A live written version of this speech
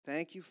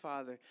Thank you,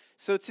 Father.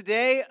 So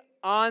today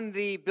on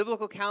the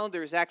biblical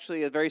calendar is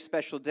actually a very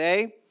special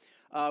day.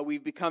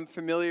 We've become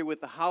familiar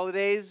with the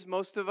holidays,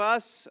 most of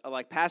us,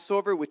 like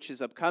Passover, which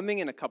is upcoming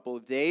in a couple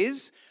of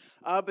days.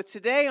 But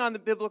today on the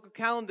biblical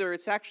calendar,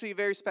 it's actually a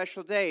very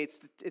special day.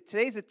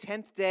 Today's the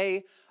 10th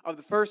day of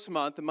the first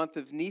month, the month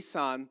of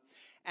Nisan.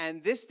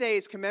 And this day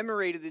is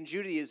commemorated in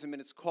Judaism, and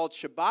it's called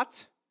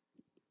Shabbat.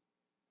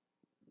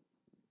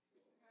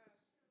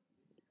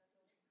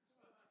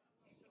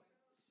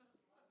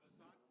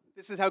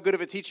 This is how good of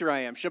a teacher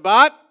I am.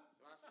 Shabbat?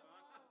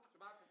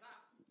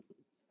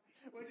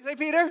 What did you say,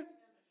 Peter?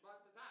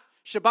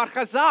 Shabbat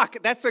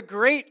Chazak. That's a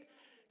great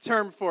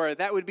term for it.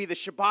 That would be the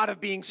Shabbat of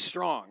being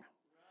strong.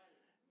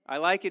 I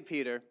like it,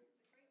 Peter.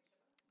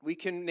 We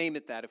can name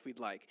it that if we'd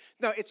like.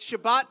 No, it's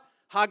Shabbat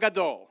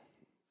HaGadol.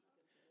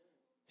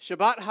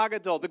 Shabbat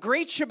HaGadol, the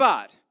great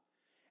Shabbat.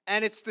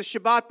 And it's the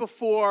Shabbat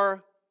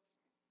before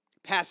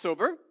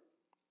Passover.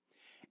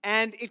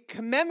 And it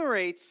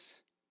commemorates...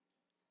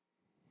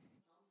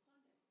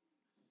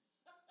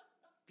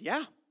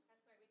 Yeah.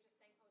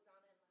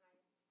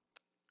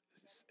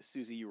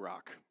 Susie, you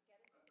rock.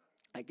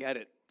 I get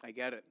it.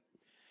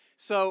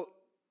 So,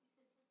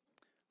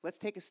 let's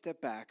take a step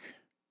back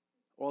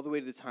all the way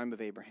to the time of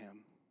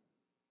Abraham.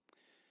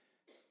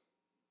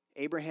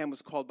 Abraham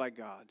was called by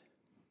God.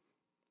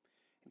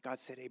 And God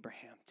said,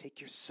 Abraham,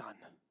 take your son,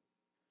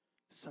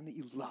 the son that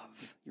you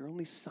love, your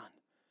only son,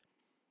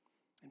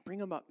 and bring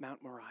him up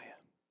Mount Moriah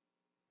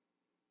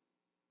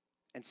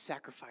and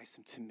sacrifice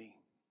him to me.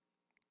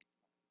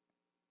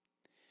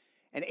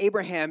 And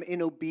Abraham,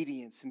 in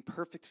obedience, in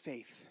perfect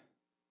faith,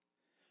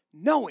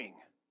 knowing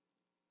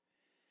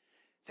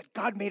that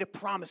God made a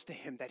promise to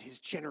him that his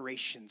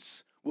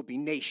generations will be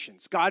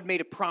nations. God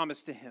made a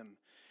promise to him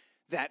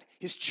that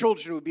his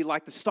children would be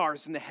like the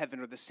stars in the heaven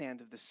or the sand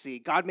of the sea.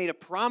 God made a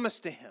promise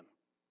to him.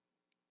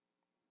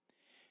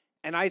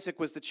 And Isaac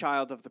was the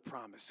child of the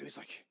promise. So he's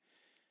like,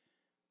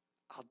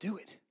 I'll do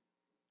it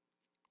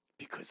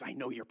because I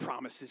know your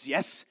promise is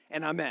yes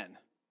and amen.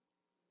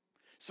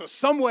 So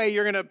some way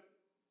you're going to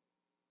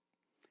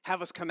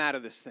have us come out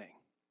of this thing.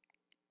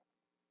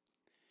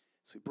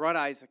 So he brought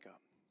Isaac up.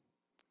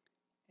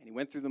 And he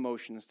went through the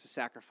motions to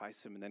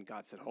sacrifice him. And then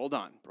God said, hold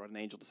on. Brought an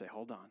angel to say,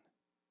 hold on.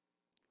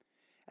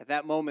 At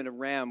that moment, a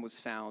ram was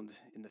found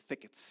in the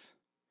thickets.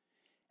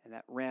 And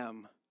that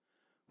ram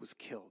was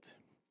killed.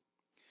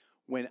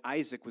 When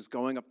Isaac was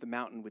going up the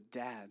mountain with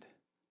Dad,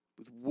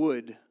 with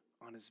wood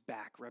on his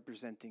back,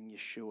 representing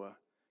Yeshua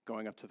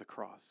going up to the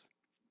cross.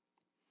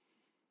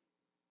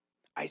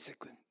 Isaac,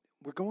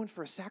 we're going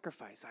for a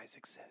sacrifice,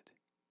 Isaac said.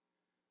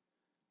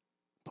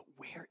 But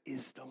where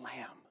is the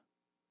lamb?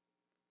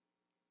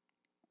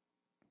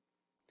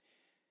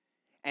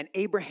 And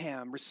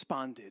Abraham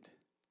responded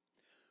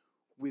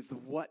with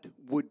what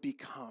would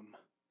become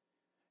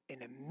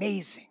an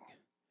amazing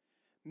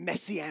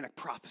messianic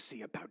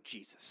prophecy about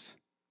Jesus,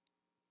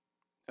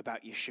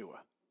 about Yeshua.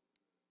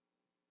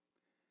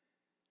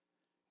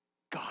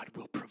 God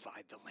will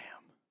provide the lamb.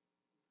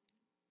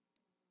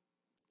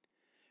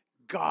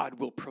 God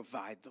will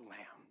provide the lamb.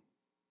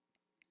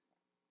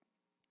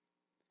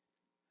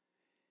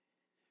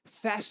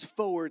 Fast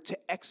forward to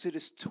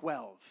Exodus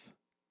 12.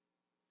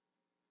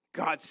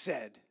 God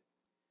said,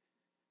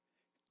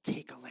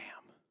 take a lamb,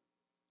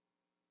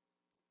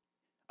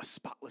 a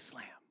spotless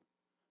lamb,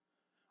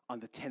 on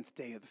the 10th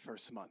day of the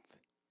first month,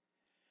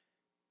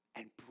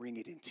 and bring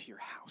it into your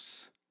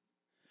house.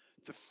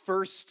 The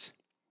first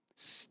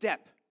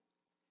step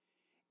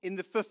in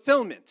the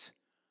fulfillment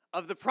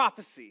of the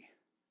prophecy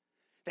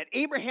that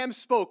Abraham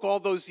spoke all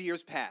those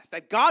years past,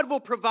 that God will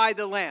provide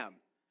the lamb.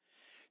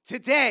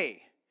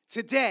 Today,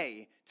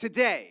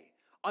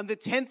 on the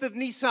 10th of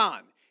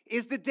Nisan,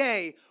 is the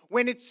day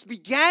when it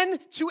began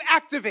to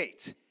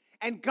activate.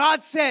 And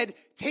God said,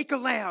 take a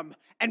lamb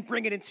and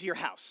bring it into your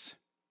house.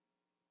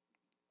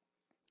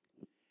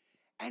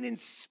 And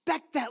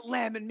inspect that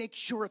lamb and make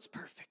sure it's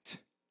perfect.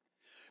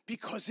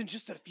 Because in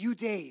just a few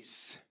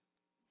days,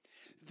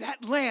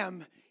 that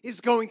lamb is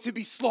going to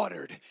be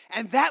slaughtered.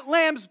 And that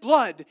lamb's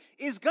blood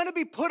is going to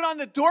be put on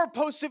the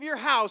doorposts of your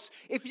house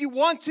if you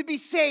want to be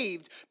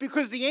saved.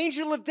 Because the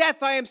angel of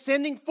death I am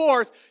sending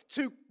forth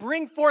to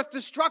bring forth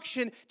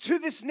destruction to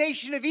this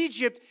nation of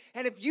Egypt.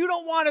 And if you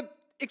don't want to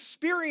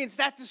experience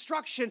that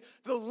destruction,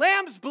 the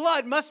lamb's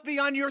blood must be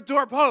on your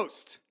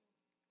doorpost.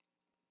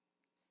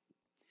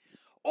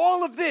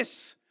 All of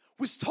this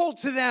was told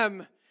to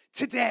them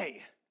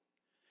today.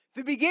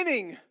 The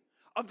beginning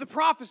of the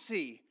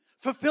prophecy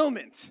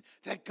fulfillment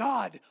that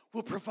God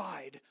will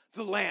provide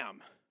the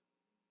lamb.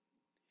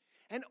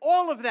 And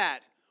all of that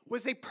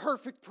was a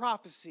perfect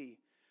prophecy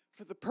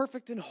for the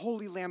perfect and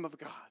holy Lamb of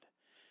God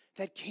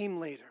that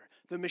came later,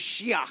 the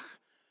Mashiach,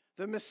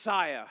 the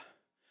Messiah,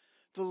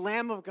 the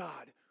Lamb of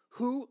God,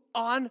 who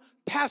on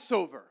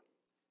Passover,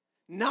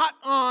 not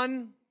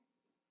on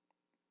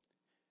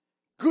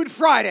Good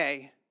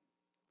Friday,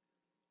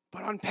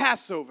 but on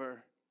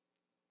Passover,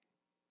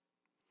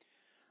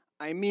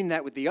 I mean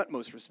that with the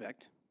utmost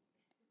respect.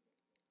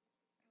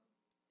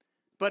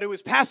 But it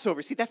was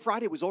Passover. See, that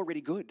Friday was already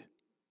good.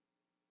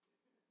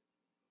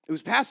 It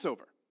was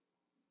Passover.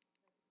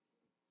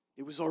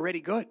 It was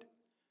already good.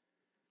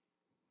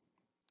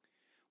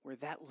 Where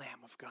that Lamb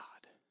of God,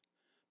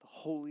 the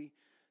holy,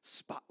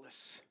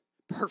 spotless,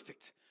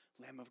 perfect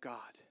Lamb of God,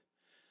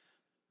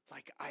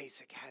 like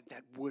Isaac had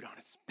that wood on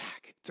his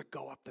back to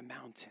go up the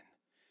mountain,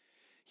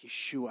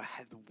 Yeshua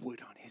had the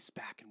wood on his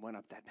back and went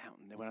up that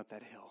mountain. They went up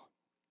that hill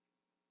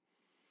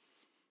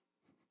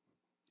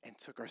and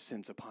took our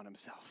sins upon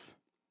himself.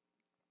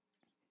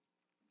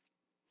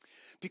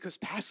 Because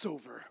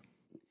Passover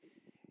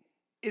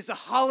is a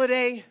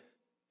holiday.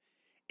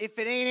 If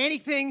it ain't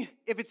anything,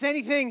 if it's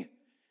anything,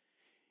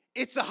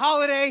 it's a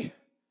holiday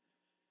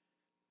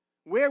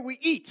where we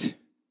eat.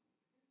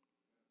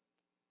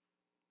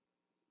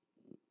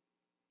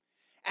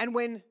 And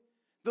when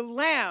the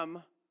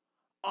lamb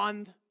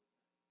on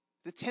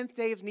the 10th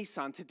day of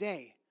Nisan,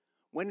 today,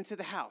 went into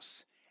the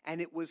house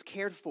and it was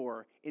cared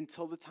for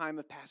until the time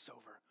of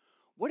Passover,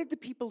 what did the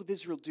people of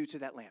Israel do to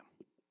that lamb?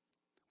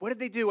 What did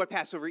they do at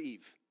Passover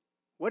Eve?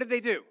 What did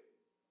they do?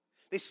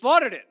 They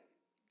slaughtered it.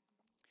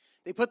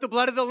 They put the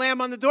blood of the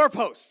lamb on the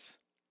doorposts.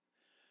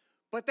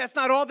 But that's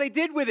not all they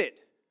did with it.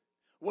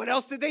 What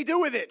else did they do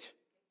with it?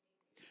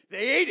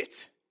 They ate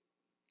it.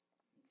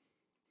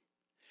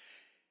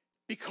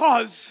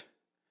 Because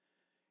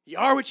you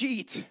are what you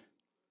eat.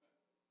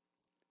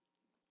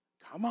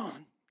 Come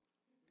on.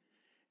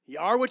 You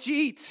are what you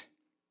eat.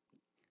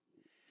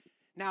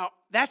 Now,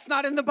 that's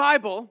not in the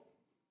Bible.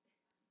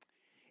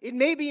 It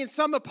may be in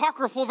some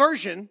apocryphal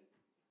version.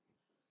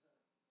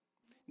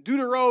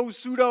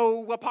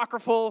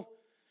 Pseudo-apocryphal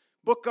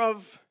book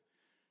of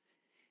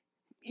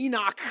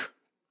Enoch,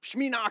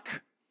 Shminoch,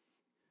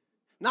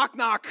 knock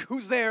knock,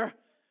 who's there?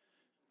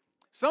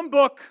 Some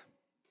book,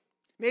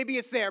 maybe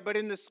it's there, but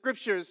in the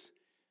scriptures,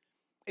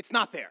 it's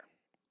not there.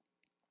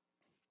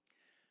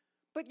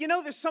 But you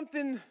know, there's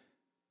something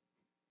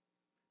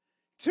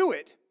to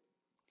it.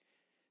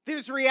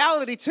 There's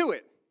reality to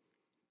it.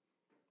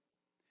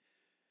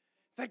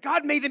 That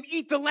God made them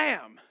eat the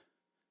lamb.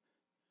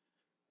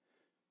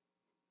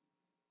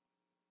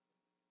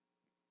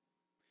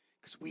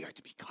 Because we are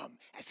to become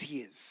as he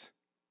is.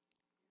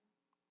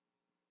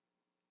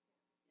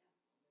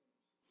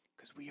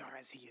 Because we are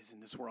as he is in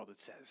this world, it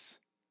says.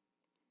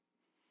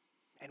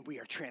 And we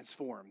are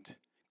transformed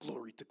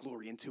glory to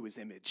glory into his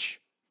image.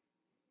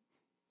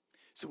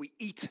 So we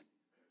eat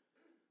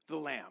the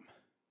lamb.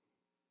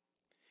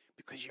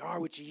 Because you are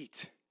what you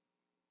eat.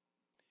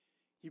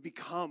 You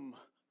become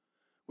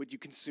what you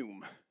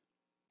consume.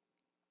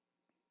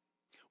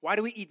 Why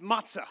do we eat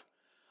matzah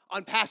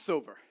on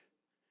Passover?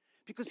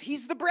 Because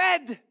he's the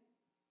bread.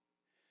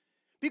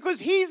 Because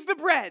he's the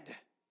bread.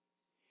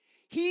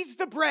 He's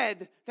the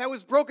bread that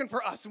was broken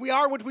for us. We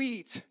are what we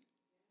eat.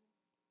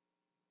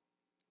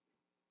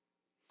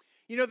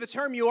 You know, the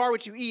term you are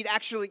what you eat,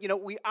 actually,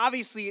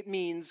 obviously it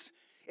means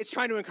it's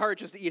trying to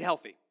encourage us to eat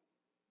healthy.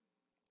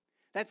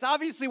 That's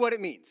obviously what it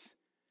means.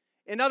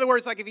 In other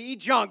words, like if you eat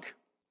junk,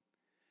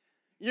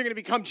 you're going to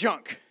become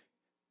junk.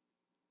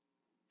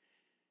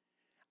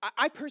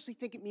 I personally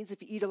think it means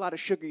if you eat a lot of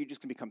sugar, you're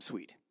just going to become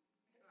sweet.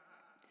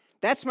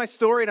 That's my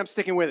story, and I'm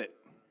sticking with it.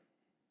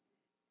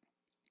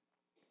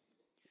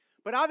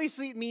 But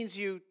obviously it means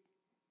you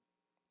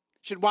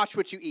should watch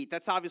what you eat.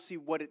 That's obviously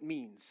what it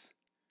means.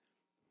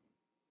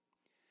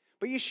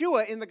 But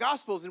Yeshua, in the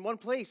Gospels, in one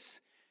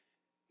place,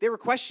 they were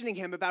questioning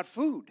him about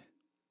food.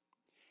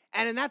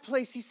 And in that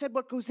place, he said,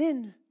 what goes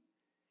in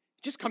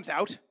just comes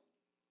out.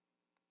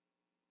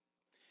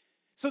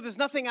 So there's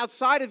nothing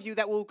outside of you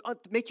that will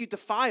make you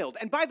defiled.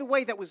 And by the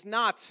way, that was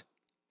not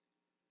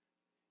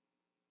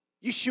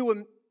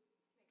Yeshua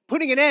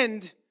putting an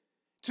end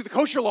to the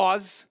kosher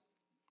laws.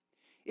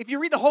 If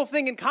you read the whole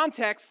thing in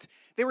context,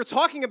 they were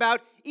talking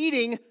about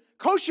eating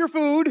kosher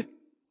food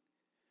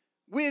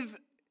with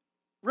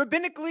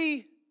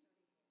rabbinically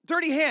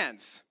dirty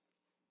hands,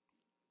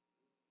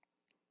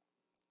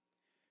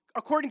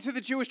 according to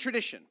the Jewish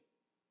tradition.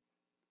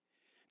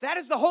 That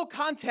is the whole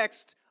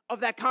context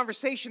of that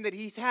conversation that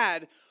he's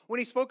had when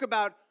he spoke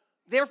about,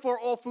 therefore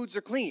all foods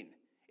are clean.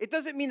 It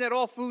doesn't mean that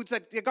all foods,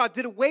 that God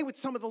did away with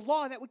some of the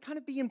law. That would kind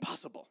of be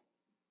impossible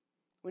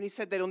when he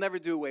said that he'll never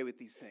do away with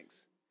these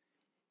things.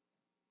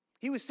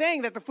 He was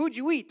saying that the food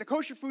you eat, the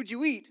kosher food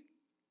you eat,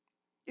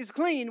 is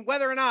clean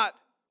whether or not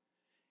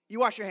you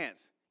wash your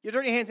hands. Your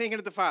dirty hands ain't going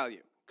to defile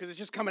you because it's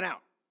just coming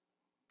out.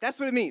 That's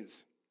what it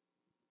means.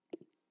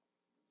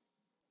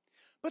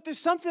 But there's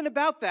something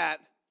about that.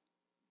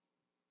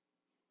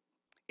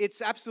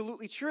 It's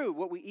absolutely true.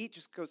 What we eat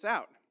just goes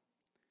out.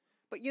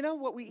 But you know,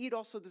 what we eat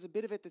also, there's a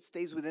bit of it that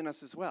stays within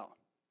us as well.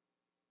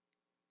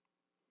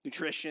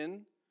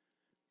 Nutrition.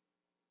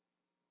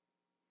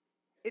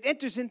 It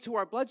enters into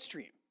our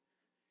bloodstream.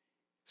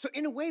 So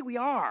in a way, we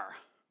are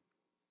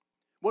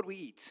what we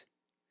eat.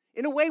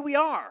 In a way, we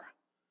are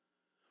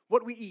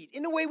what we eat.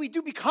 In a way, we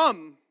do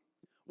become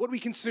what we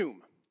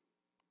consume.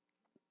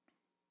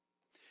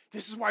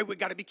 This is why we've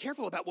got to be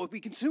careful about what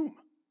we consume.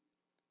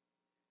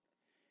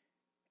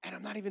 And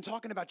I'm not even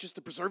talking about just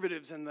the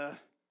preservatives and the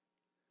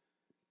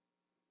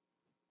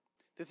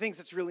things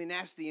that's really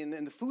nasty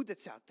and the food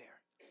that's out there.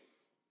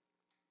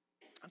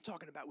 I'm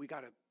talking about we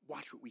got to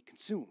watch what we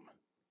consume.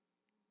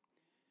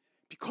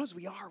 Because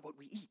we are what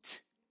we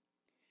eat.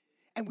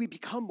 And we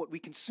become what we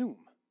consume.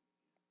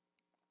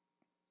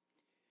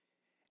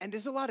 And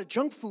there's a lot of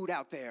junk food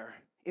out there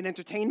in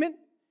entertainment.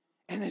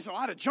 And there's a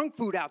lot of junk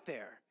food out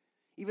there.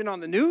 Even on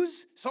the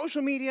news,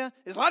 social media,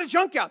 there's a lot of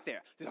junk out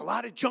there. There's a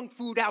lot of junk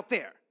food out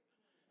there.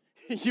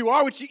 You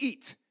are what you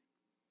eat.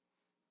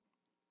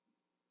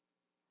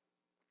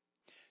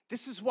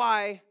 This is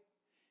why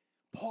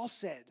Paul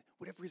said,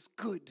 whatever is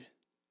good,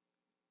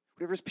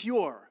 whatever is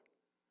pure,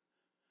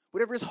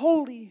 whatever is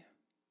holy,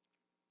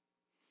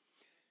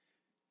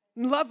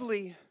 and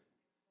lovely,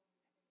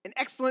 and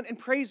excellent and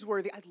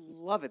praiseworthy. I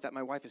love it that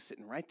my wife is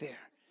sitting right there,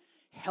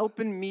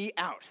 helping me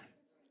out.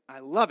 I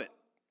love it.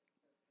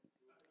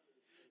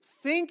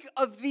 Think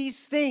of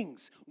these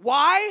things.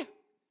 Why?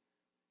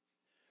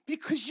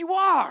 Because you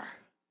are.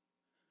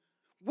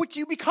 What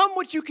you become,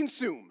 what you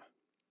consume.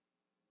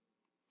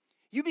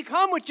 You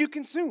become what you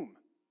consume.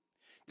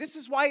 This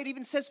is why it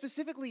even says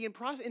specifically in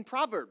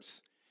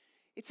Proverbs.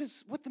 It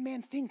says what the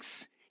man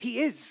thinks he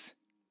is.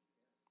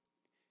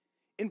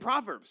 In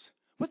Proverbs,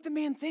 what the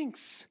man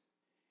thinks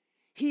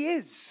he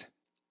is.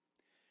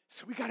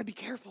 So we got to be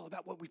careful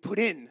about what we put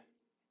in.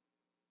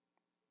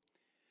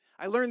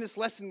 I learned this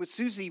lesson with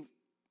Susie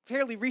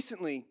fairly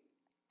recently.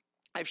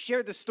 I've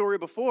shared this story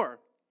before.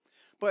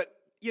 But,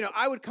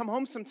 I would come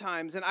home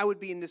sometimes and I would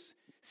be in this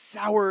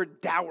sour,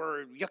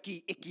 dour,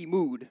 yucky, icky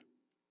mood.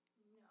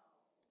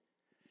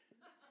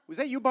 Was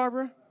that you,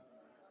 Barbara?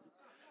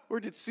 Or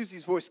did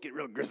Susie's voice get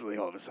real grizzly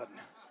all of a sudden?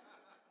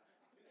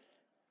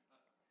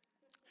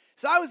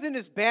 So I was in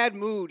this bad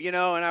mood, and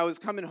I was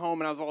coming home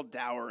and I was all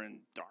dour and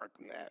dark,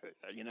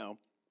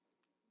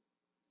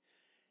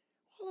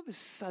 All of a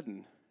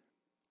sudden,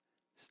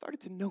 I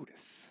started to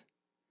notice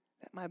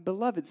that my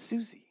beloved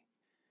Susie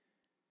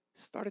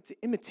started to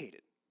imitate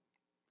it.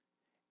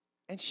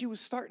 And she was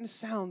starting to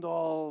sound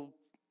all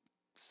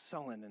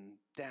sullen and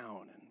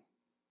down. And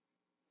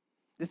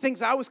the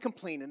things I was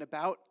complaining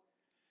about,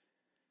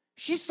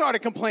 she started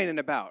complaining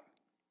about.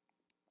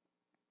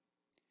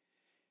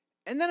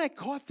 And then I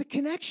caught the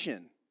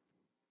connection.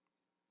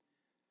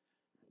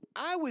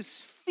 I was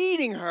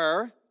feeding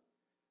her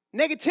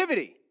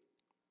negativity.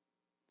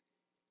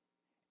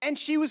 And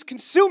she was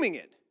consuming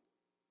it.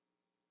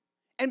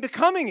 And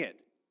becoming it.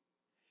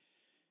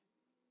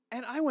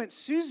 And I went,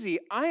 Susie,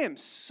 I am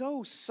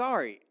so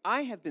sorry.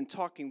 I have been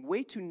talking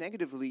way too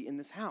negatively in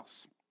this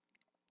house.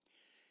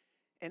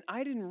 And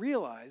I didn't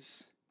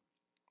realize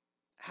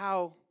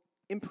how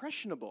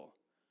impressionable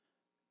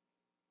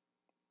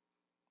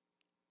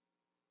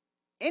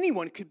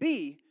anyone could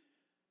be,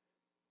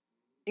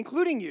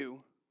 including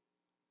you,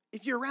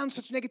 if you're around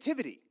such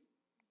negativity.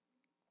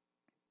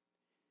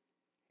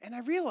 And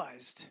I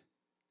realized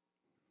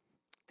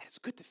that it's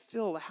good to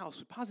fill the house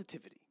with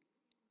positivity.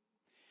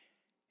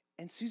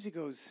 And Susie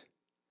goes,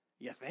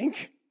 you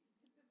think?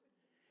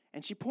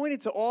 And she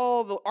pointed to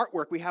all the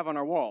artwork we have on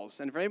our walls.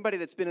 And for anybody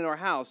that's been in our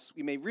house,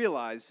 we may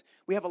realize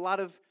we have a lot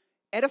of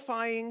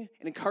edifying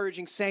and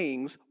encouraging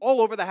sayings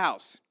all over the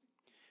house.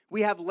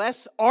 We have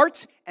less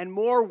art and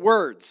more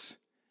words.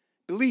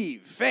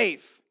 Believe,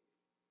 faith,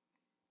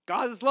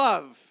 God is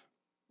love.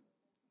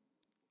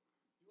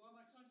 You are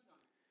my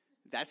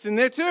sunshine. That's in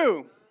there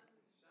too.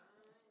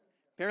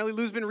 Apparently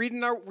Lou's been reading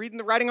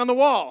the writing on the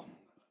wall.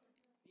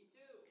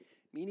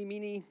 Me too.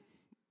 Meanie,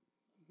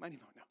 miny,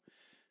 mo, no.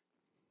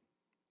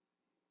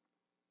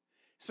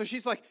 So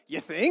she's like, you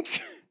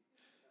think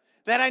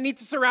that I need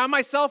to surround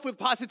myself with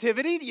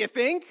positivity? Do you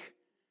think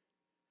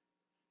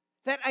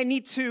that I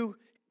need to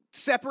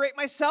separate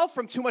myself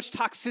from too much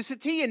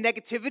toxicity and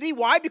negativity?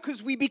 Why?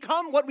 Because we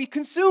become what we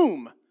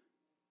consume.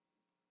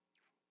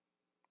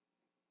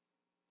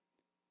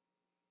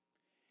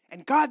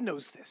 And God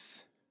knows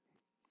this.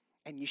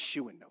 And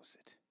Yeshua knows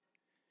it.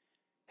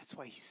 That's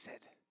why he said,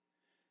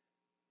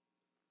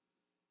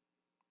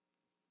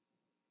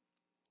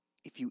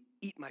 if you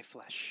eat my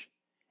flesh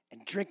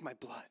and drink my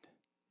blood,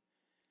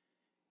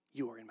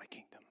 you are in my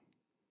kingdom.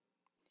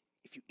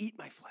 If you eat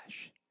my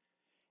flesh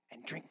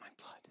and drink my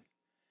blood,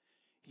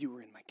 you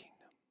are in my kingdom.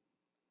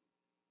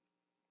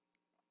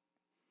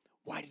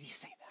 Why did he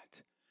say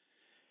that?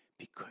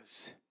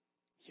 Because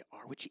you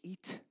are what you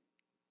eat.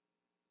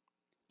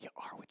 You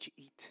are what you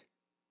eat.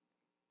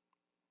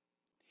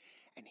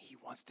 And he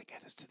wants to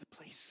get us to the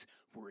place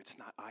where it's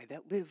not I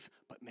that live,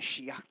 but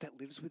Mashiach that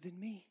lives within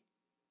me.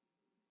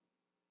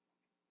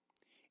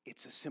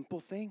 It's a simple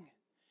thing.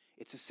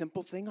 It's a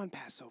simple thing on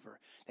Passover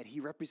that he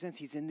represents.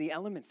 He's in the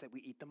elements that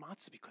we eat the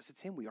matzah because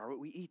it's him. We are what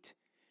we eat.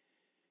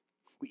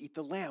 We eat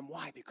the lamb.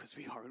 Why? Because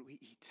we are what we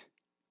eat.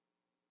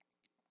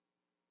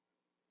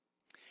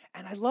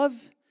 And I love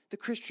the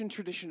Christian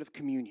tradition of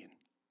communion.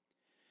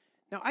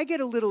 Now, I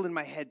get a little in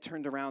my head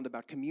turned around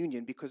about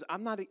communion because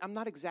I'm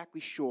not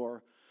exactly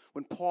sure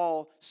when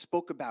Paul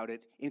spoke about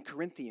it in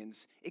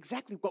Corinthians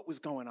exactly what was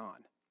going on.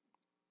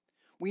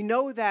 We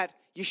know that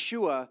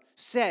Yeshua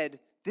said,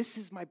 this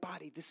is my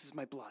body, this is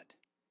my blood,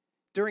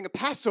 during a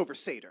Passover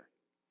Seder.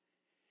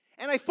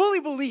 And I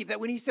fully believe that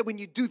when he said, when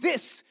you do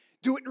this,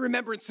 Do it in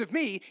remembrance of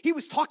me. He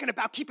was talking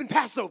about keeping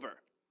Passover.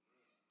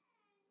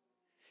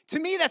 To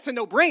me, that's a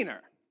no-brainer.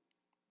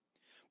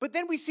 But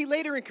then we see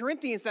later in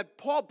Corinthians that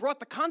Paul brought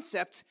the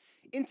concept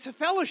into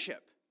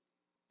fellowship.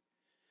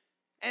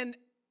 And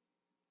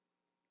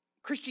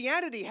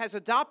Christianity has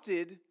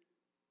adopted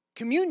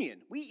communion.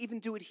 We even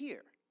do it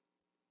here.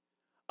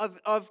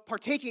 Of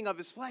partaking of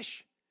his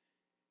flesh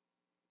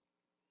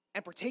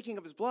and partaking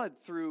of his blood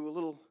through a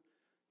little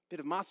bit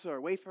of matzah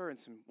or wafer and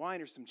some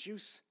wine or some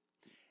juice.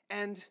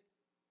 And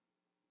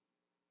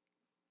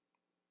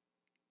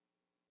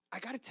I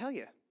got to tell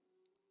you,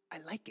 I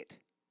like it.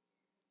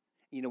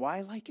 You know why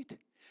I like it?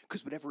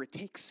 Because whatever it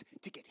takes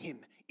to get him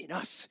in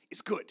us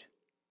is good.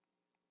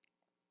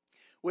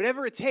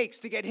 Whatever it takes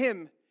to get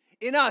him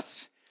in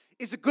us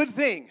is a good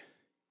thing.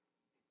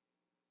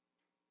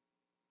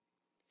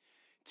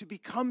 To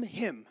become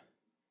him,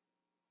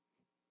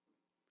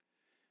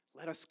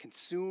 let us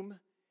consume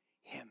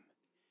him,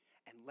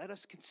 and let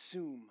us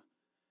consume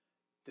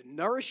the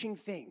nourishing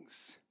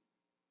things,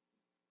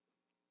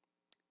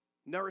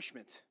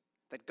 nourishment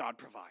that God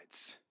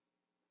provides.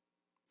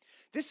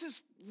 This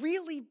is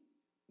really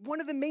one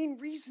of the main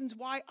reasons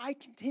why I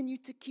continue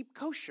to keep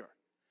kosher,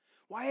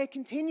 why I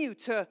continue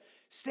to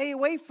stay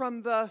away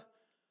from the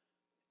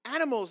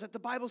animals that the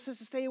Bible says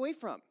to stay away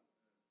from.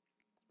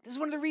 This is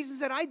one of the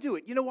reasons that I do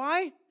it. You know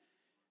why?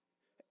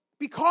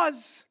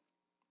 Because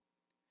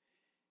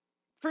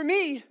for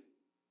me,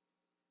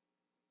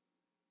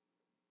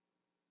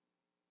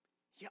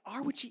 you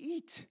are what you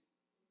eat.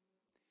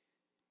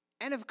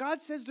 And if God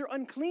says they're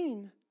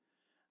unclean,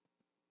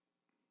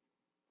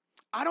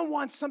 I don't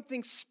want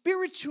something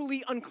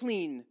spiritually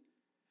unclean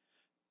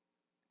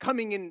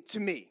coming into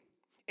me.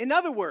 In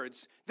other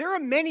words, there are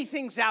many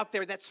things out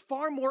there that's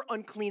far more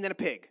unclean than a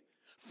pig,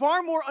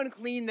 far more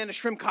unclean than a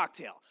shrimp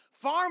cocktail,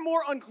 far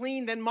more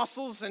unclean than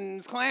mussels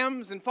and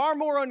clams, and far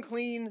more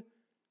unclean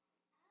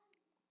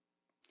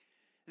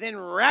than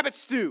rabbit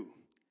stew.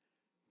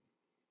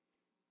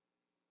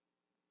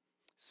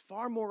 There's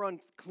far more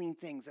unclean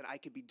things that I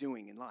could be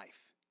doing in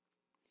life.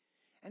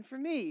 And for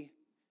me,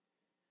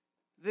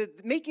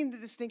 making the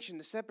distinction,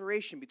 the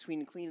separation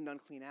between clean and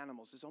unclean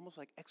animals is almost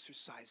like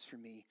exercise for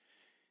me.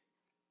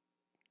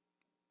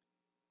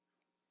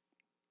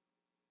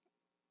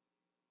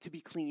 To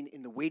be clean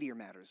in the weightier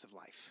matters of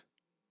life.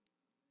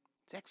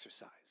 It's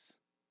exercise.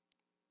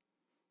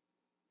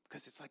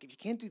 Because it's like if you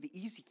can't do the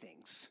easy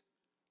things,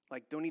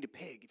 like don't eat a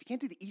pig, if you can't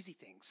do the easy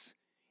things,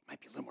 it might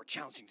be a little more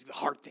challenging to do the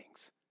hard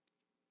things.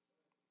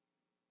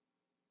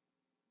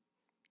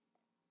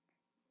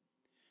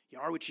 You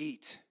are what you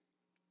eat.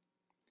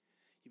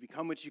 You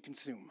become what you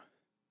consume.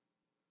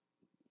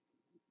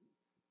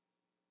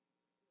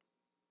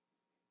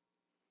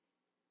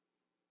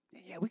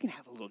 And yeah, we can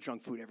have a little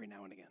junk food every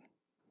now and again.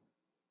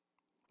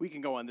 We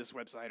can go on this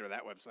website or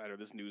that website or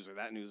this news or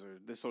that news or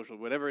this social,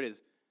 whatever it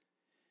is.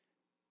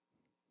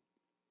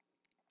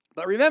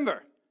 But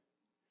remember,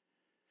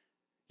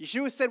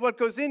 Yeshua said what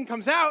goes in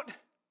comes out,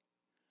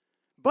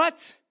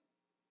 but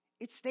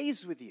it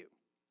stays with you.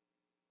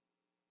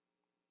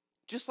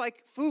 Just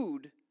like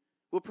food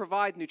will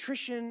provide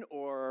nutrition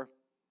or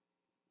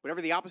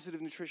whatever the opposite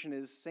of nutrition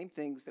is, same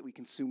things that we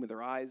consume with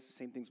our eyes, the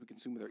same things we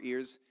consume with our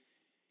ears.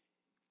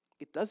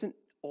 It doesn't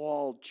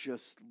all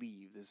just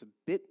leave. There's a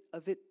bit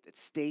of it that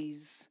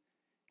stays.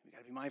 We've got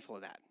to be mindful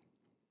of that.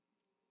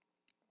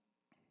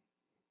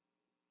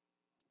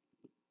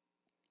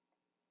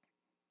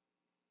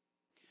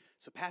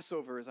 So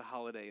Passover is a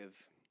holiday of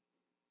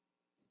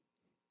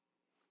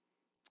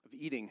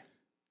eating.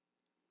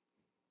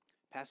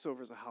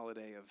 Passover is a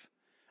holiday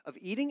of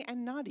eating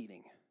and not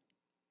eating.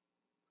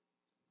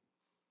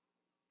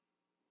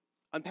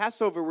 On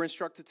Passover, we're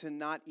instructed to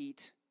not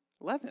eat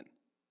leaven,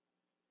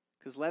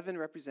 because leaven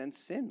represents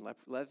sin.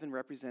 Leaven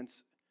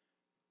represents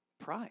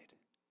pride.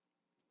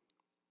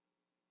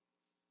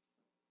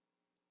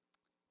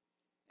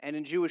 And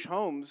in Jewish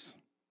homes,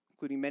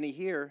 including many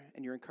here,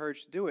 and you're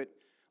encouraged to do it,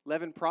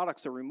 leaven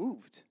products are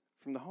removed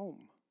from the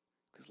home,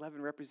 because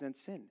leaven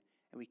represents sin,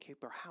 and we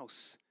keep our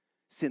house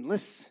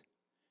sinless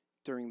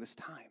during this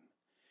time.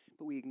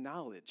 But we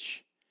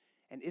acknowledge,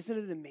 and isn't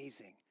it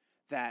amazing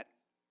that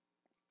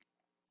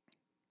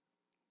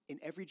in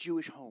every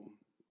Jewish home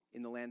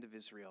in the land of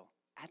Israel,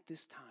 at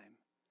this time,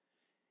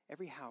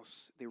 every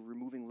house, they were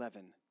removing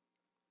leaven.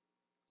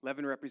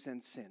 Leaven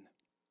represents sin.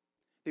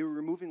 They were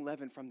removing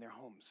leaven from their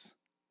homes.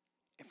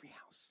 Every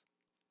house.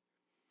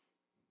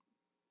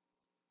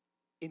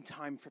 In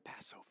time for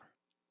Passover.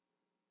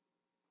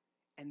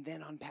 And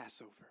then on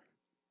Passover,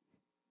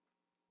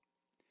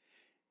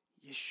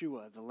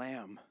 Yeshua, the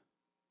Lamb,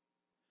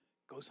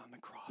 goes on the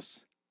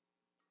cross.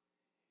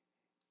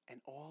 And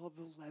all of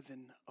the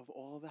leaven of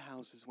all the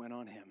houses went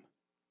on him.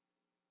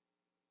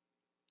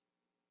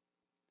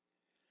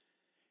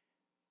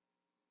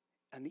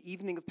 And the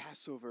evening of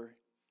Passover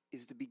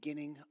is the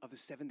beginning of a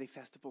 7-day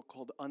festival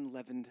called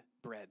unleavened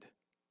bread.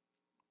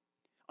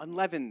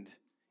 Unleavened.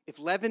 If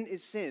leaven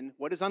is sin,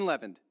 what is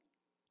unleavened?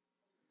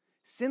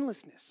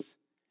 Sinlessness.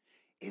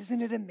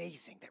 Isn't it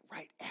amazing that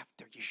right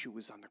after Yeshua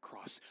was on the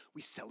cross,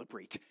 we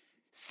celebrate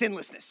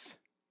Sinlessness.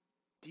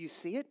 Do you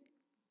see it?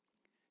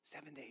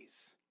 7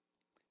 days.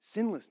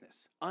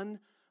 Sinlessness.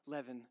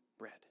 Unleavened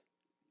bread.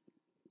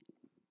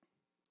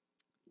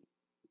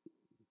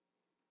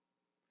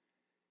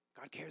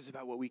 God cares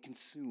about what we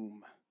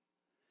consume.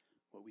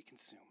 What we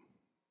consume.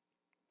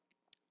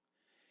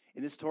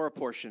 In this Torah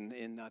portion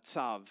in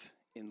Tzav,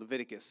 in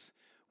Leviticus,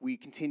 we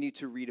continue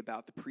to read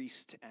about the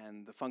priest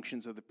and the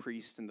functions of the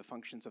priest and the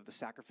functions of the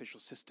sacrificial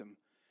system.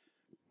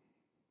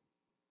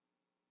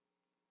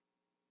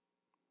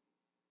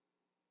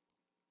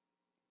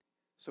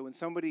 So when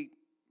somebody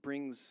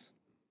brings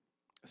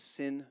a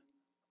sin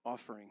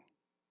offering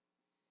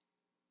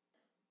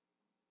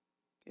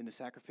in the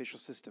sacrificial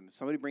system, if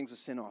somebody brings a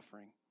sin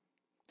offering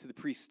to the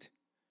priest,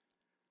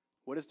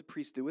 what does the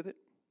priest do with it?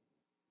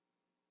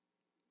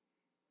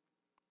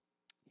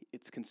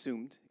 It's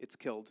consumed. It's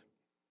killed.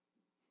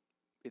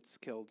 It's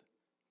killed.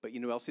 But you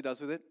know what else he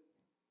does with it?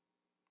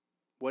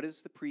 What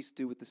does the priest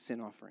do with the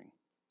sin offering,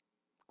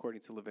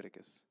 according to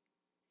Leviticus?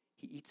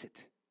 He eats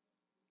it.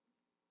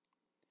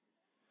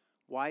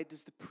 Why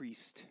does the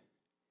priest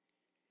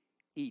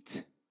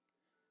eat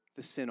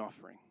the sin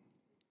offering?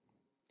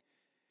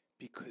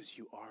 Because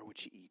you are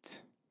what you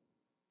eat.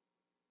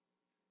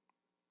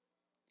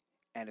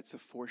 And it's a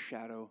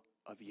foreshadow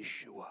of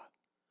Yeshua,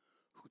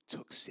 who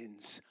took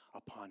sins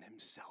upon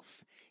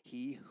himself.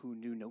 He who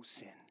knew no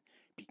sin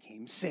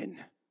became sin,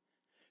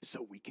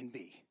 so we can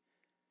be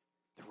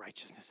the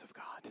righteousness of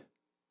God.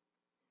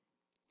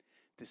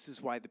 This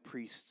is why the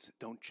priests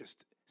don't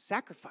just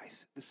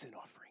sacrifice the sin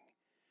offering,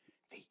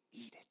 they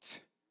eat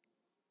it.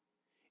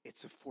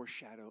 It's a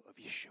foreshadow of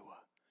Yeshua,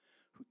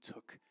 who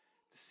took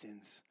the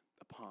sins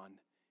upon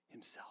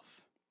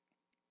himself.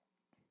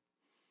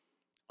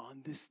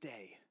 On this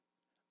day,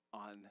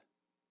 on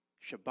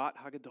Shabbat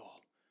HaGadol,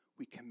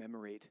 we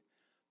commemorate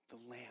the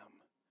Lamb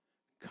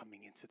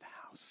coming into the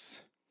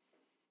house.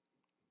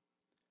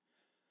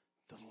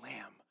 The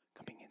Lamb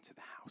coming into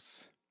the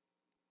house.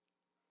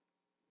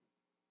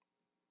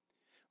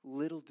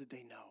 Little did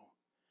they know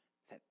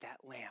that that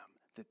Lamb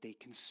that they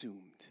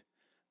consumed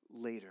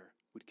later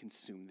would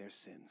consume their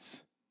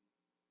sins.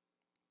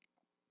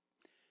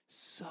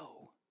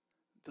 So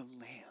the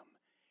Lamb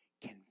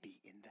can be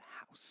in the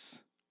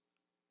house.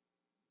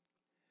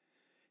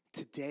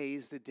 Today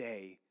is the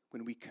day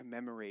when we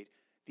commemorate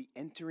the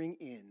entering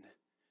in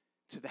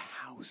to the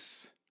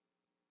house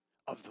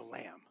of the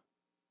Lamb.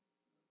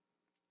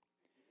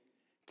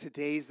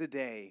 Today's the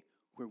day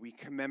where we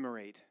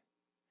commemorate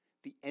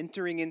the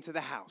entering into the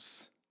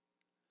house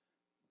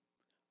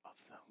of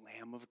the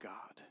Lamb of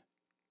God.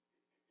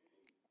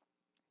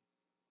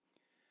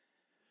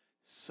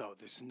 So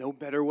there's no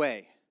better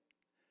way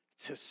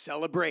to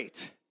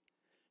celebrate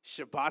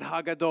Shabbat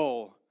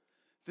HaGadol,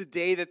 the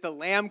day that the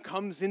Lamb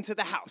comes into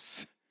the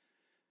house,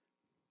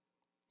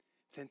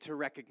 than to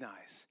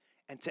recognize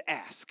and to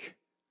ask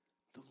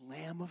the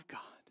Lamb of God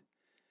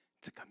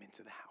to come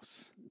into the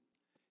house.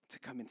 To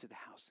come into the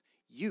house.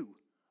 You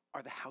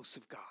are the house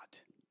of God.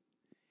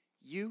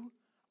 You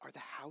are the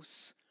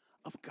house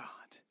of God.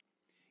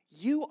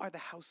 You are the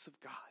house of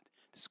God.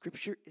 The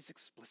scripture is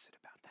explicit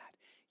about that.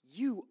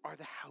 You are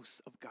the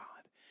house of God.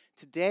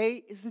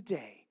 Today is the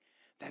day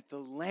that the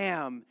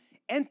Lamb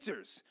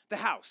enters the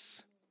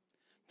house.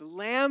 The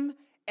Lamb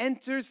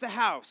enters the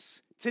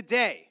house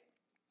today.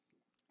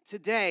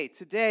 Today,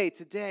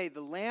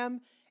 the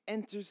Lamb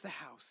enters the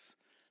house.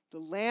 The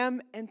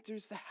Lamb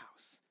enters the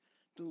house.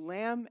 The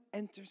Lamb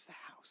enters the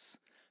house.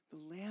 The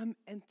Lamb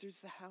enters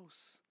the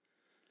house.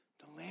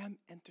 The Lamb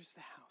enters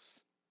the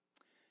house.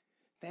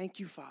 Thank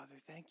you, Father.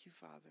 Thank you,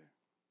 Father.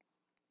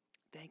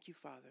 Thank you,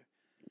 Father.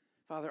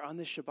 Father, on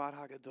this Shabbat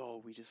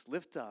HaGadol, we just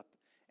lift up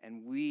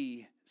and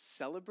we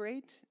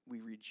celebrate, we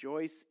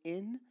rejoice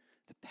in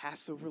the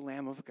Passover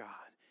Lamb of God,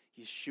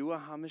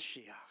 Yeshua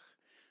HaMashiach,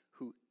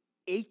 who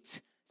ate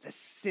the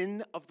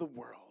sin of the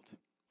world.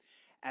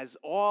 As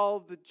all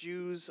the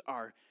Jews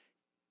are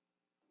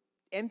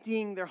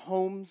emptying their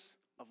homes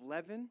of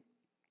leaven,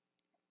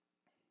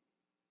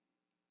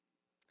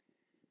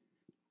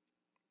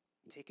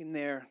 taking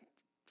their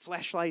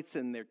flashlights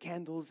and their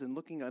candles and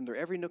looking under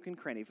every nook and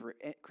cranny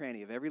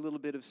of every little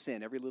bit of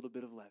sin, every little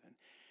bit of leaven,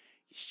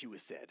 Yeshua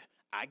said,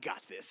 I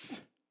got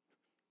this.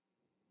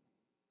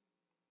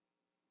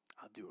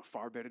 I'll do a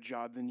far better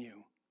job than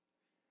you.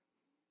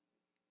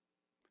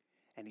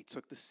 And he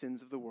took the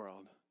sins of the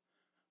world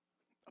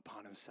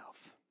upon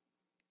himself.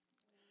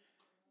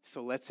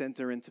 So let's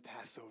enter into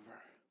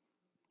Passover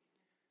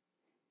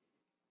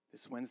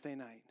this Wednesday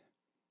night,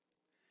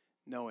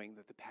 knowing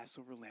that the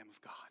Passover Lamb of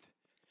God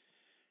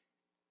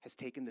has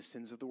taken the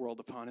sins of the world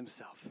upon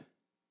himself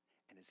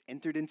and has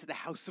entered into the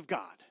house of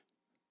God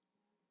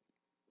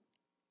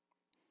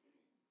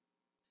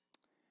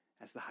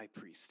as the high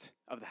priest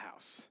of the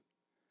house.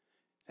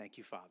 Thank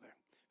you, Father.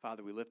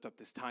 Father, we lift up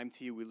this time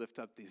to you. We lift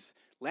up these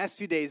last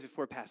few days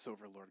before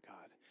Passover, Lord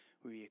God.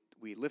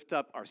 We lift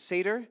up our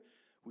Seder.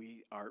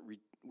 We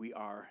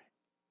are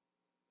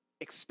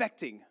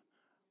expecting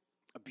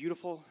a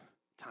beautiful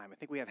time. I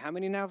think we have how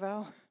many now,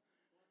 Val?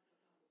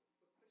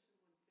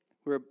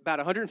 We're about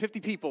 150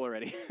 people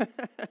already.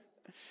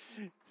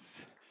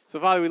 So,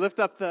 Father, we lift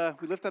up the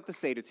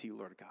Seder to you,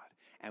 Lord God,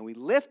 and we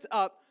lift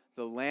up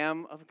the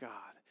Lamb of God.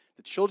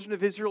 The children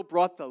of Israel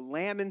brought the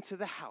lamb into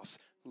the house.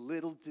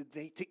 Little did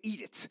they to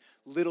eat it.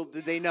 Little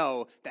did they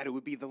know that it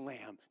would be the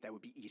lamb that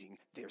would be eating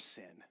their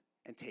sin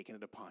and taking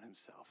it upon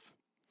himself.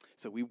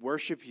 So we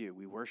worship you.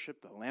 We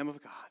worship the Lamb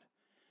of God.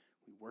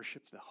 We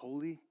worship the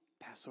holy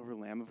Passover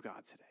Lamb of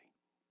God today.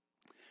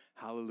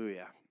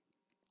 Hallelujah.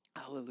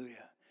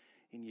 Hallelujah.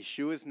 In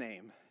Yeshua's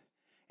name,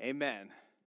 amen.